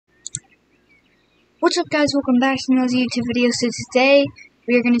What's up, guys? Welcome back to another YouTube video. So today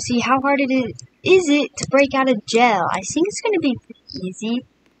we are going to see how hard is it to break out of jail. I think it's going to be pretty easy.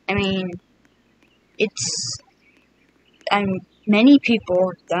 I mean, many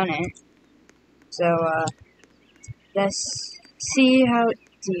people have done it. So let's see how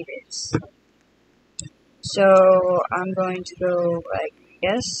easy it is. So I'm going to go, I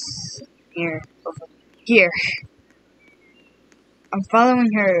guess, over here. I'm following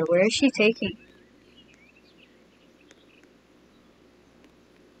her. Where is she taking?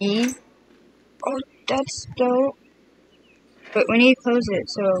 E? Oh, that's dope. But we need to close it,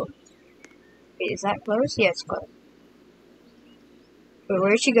 so... Wait, is that closed? Yeah, it's closed. But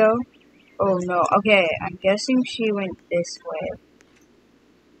where'd she go? Oh, no. Okay, I'm guessing she went this way.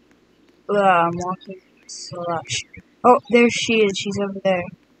 Ugh, I'm walking slush. Oh, there she is. She's over there.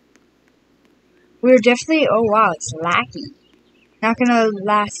 We're definitely... Oh, wow, it's laggy. Not gonna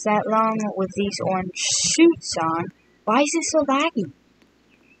last that long with these orange suits on. Why is it so laggy?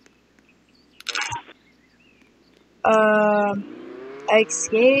 I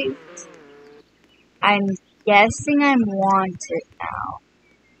escaped. I'm guessing I'm wanted now.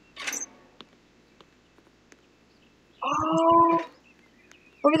 Oh!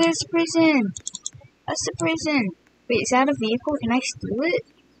 Over there's the prison! That's the prison! Wait, is that a vehicle? Can I steal it?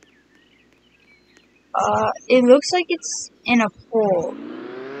 It looks like it's in a pool.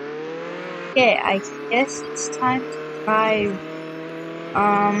 Okay, I guess it's time to drive.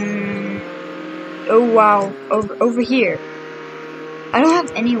 Oh wow, over here. I don't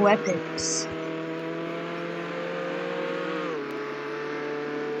have any weapons.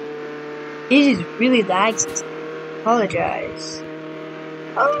 It is really laggy. Apologize.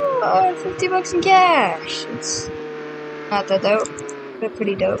 Oh, 50 bucks in cash. It's not that dope, but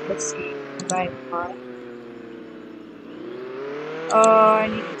pretty dope. Let's see. Buy a car. Oh, I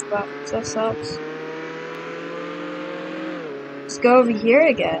need to buy. That sucks. Let's go over here,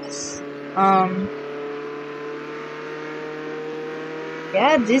 I guess.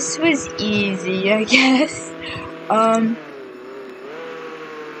 Yeah, this was easy, I guess.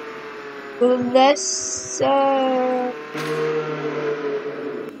 Well, let's, I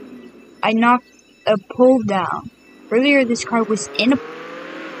knocked a pole down. Earlier, this car was in a...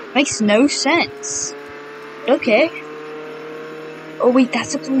 Makes no sense. Okay. Oh, wait,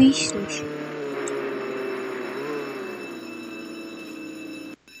 that's a police station.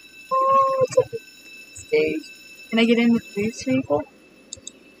 Oh, it's a police station. Can I get in with these people?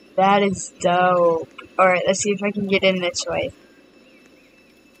 That is dope. Alright, let's see if I can get in this way.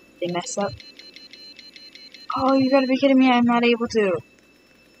 They mess up. Oh, you gotta be kidding me, I'm not able to.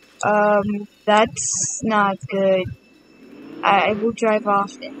 That's not good. I will drive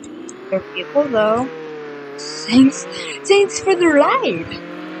off in their vehicle, though. Thanks for the ride.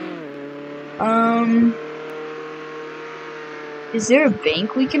 Is there a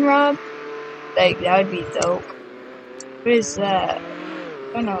bank we can rob? Like, that would be dope. What is that?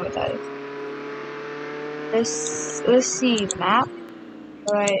 I don't know what that is. Let's see, map?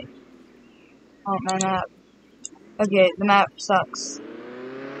 Alright. Oh, my map. Okay, the map sucks.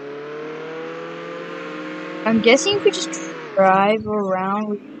 I'm guessing if we just drive around,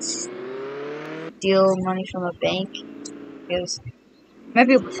 we can steal money from a bank. Because we might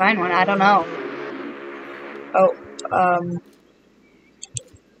be able to find one, I don't know. Oh,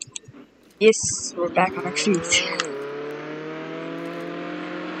 yes, we're back on our feet.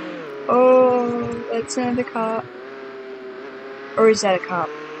 Oh, that's another cop. Or is that a cop?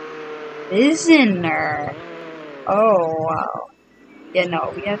 Prisoner. Oh, wow. Yeah,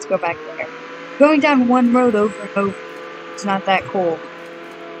 no, we have to go back there. Going down one road over and over. It's not that cool.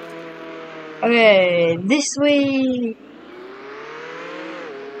 Okay, this way.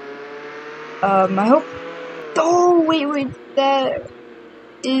 I hope. Oh, wait, that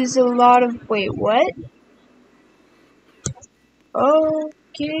is a lot of. Wait, what?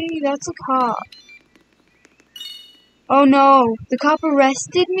 Okay, that's a cop. Oh no, the cop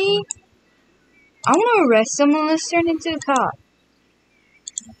arrested me? I want to arrest someone, let's turn into a cop.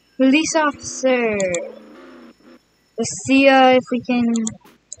 Police officer. Let's see if we can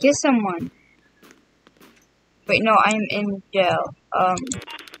get someone. Wait, no, I'm in jail.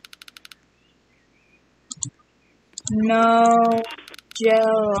 No,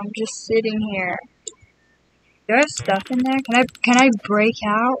 jail, I'm just sitting here. Do I have stuff in there? Can I break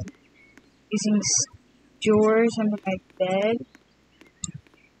out using drawers under my bed?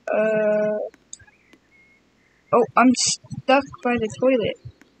 Oh, I'm stuck by the toilet.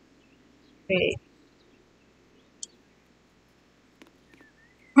 Wait.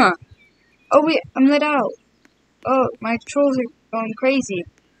 Huh. Oh wait, I'm let out. Oh, my trolls are going crazy.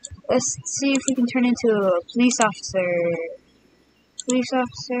 Let's see if we can turn into a police officer. Police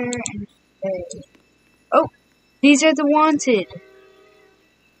officer and oh, these are the wanted.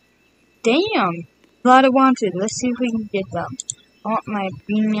 Damn, a lot of wanted. Let's see if we can get them. I want my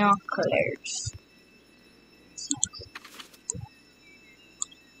binoculars.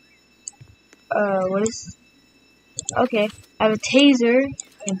 What is? Okay, I have a taser.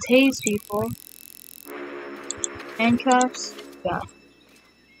 I can tase people. Handcuffs. Yeah.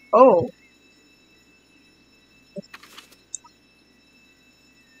 Oh.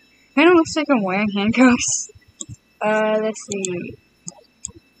 Kinda looks like I'm wearing handcuffs. Let's see.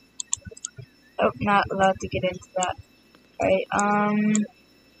 Oh, not allowed to get into that. Alright,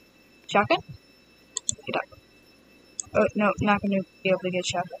 shotgun? Get up. Oh, no, not gonna be able to get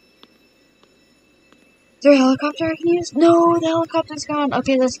shotgun. Is there a helicopter I can use? No, the helicopter's gone.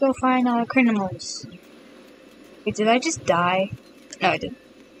 Okay, let's go find, criminals. Wait, did I just die? No, I didn't.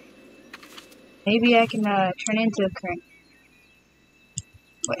 Maybe I can, turn into a criminal.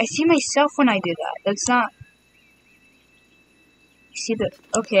 Wait, I see myself when I do that. That's not... You see the...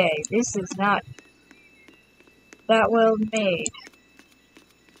 Okay, this is not that well made.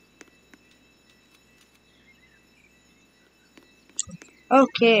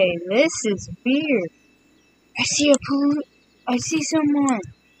 Okay, this is weird. I see someone.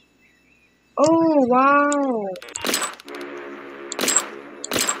 Oh, wow.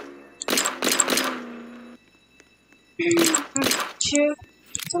 Sure.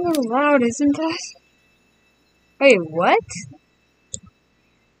 It's a little loud, isn't it? Wait, what?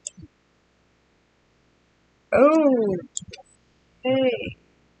 Oh. Hey.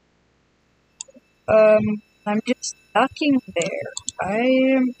 I'm just ducking there. I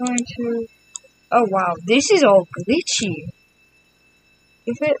am going to... Oh, wow. This is all glitchy.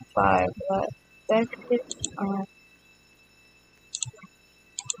 Give it 5. That it,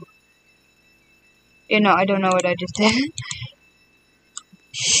 You know, I don't know what I just did.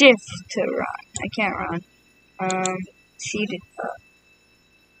 Shift to run. I can't run. Seated up.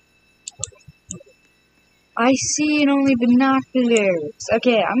 I see in only binoculars.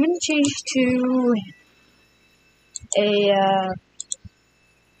 Okay, I'm gonna change to a,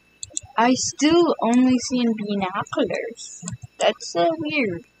 I still only see in binoculars. That's so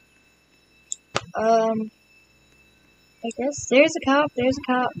weird. I guess there's a cop, there's a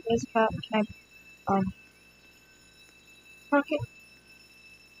cop, there's a cop. Can I, pocket?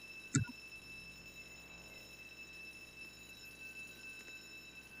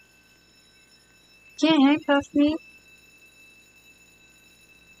 Can't handcuff me.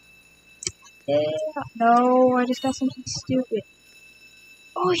 Yeah, no, I just got something stupid.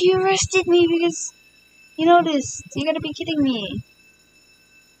 Oh, he arrested me because he noticed. You gotta be kidding me.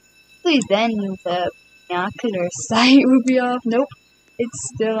 Please, then the binocular sight would be off. Nope, it's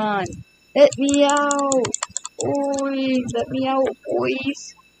still on. Let me out, boys. Let me out,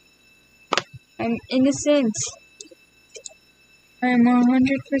 boys. I'm innocent. I'm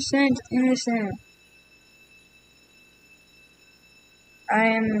 100% innocent.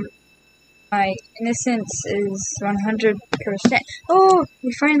 My innocence is 100%. Oh,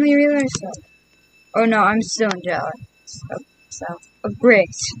 we finally realized that. Oh no, I'm still in jail. Oh,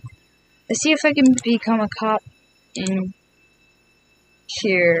 great. Let's see if I can become a cop in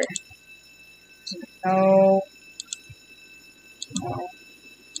here. No. No.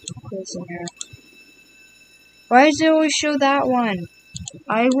 Prisoner. Why does it always show that one?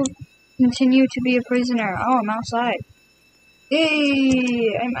 I will continue to be a prisoner. Oh, I'm outside.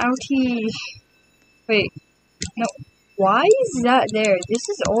 Hey, I'm outie. Wait, no. Why is that there? This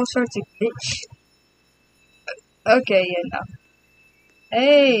is all sorts of glitch. Okay, yeah, no.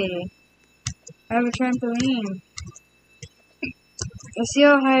 Hey, I have a trampoline. Let's see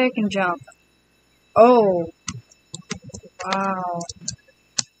how high I can jump. Oh, wow.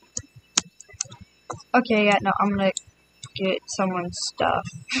 Okay, yeah, no, I'm gonna get someone's stuff.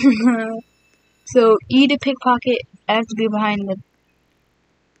 So, E to pickpocket, I have to be behind the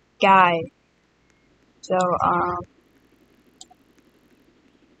guy. So,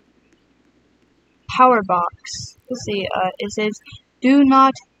 power box. Let's see, it says, do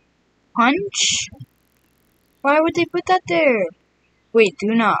not punch? Why would they put that there? Wait,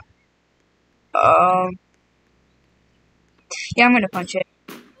 do not. Yeah, I'm gonna punch it.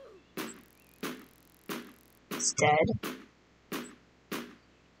 It's dead.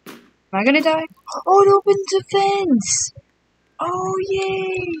 Am I gonna die? Oh, it opens a fence! Oh,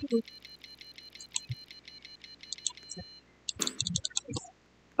 yay!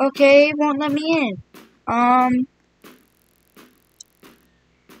 Okay, it won't let me in.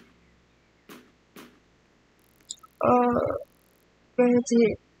 Where is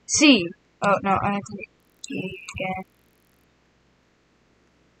it? C. Oh, no, I have to do E again.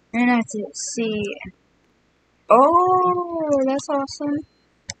 And I have to C. Oh, that's awesome.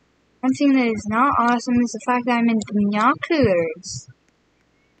 One thing that is not awesome is the fact that I'm in binoculars.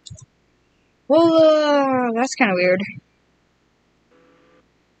 Well, that's kind of weird.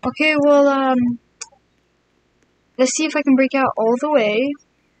 Okay, well, let's see if I can break out all the way.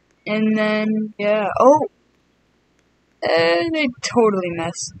 And then, yeah, oh! They totally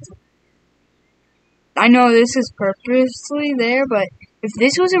messed. I know this is purposely there, but if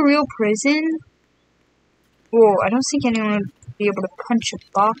this was a real prison, whoa, I don't think anyone would be able to punch a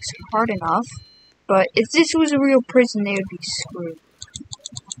box hard enough. But if this was a real prison, they would be screwed.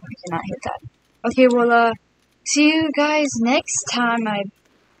 I cannot hit that. Okay, well, see you guys next time. I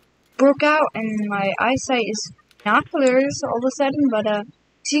broke out and my eyesight is binoculars all of a sudden, but,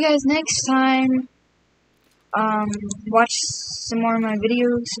 see you guys next time. Watch some more of my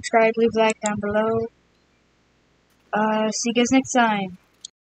videos, subscribe, leave a like down below. See you guys next time.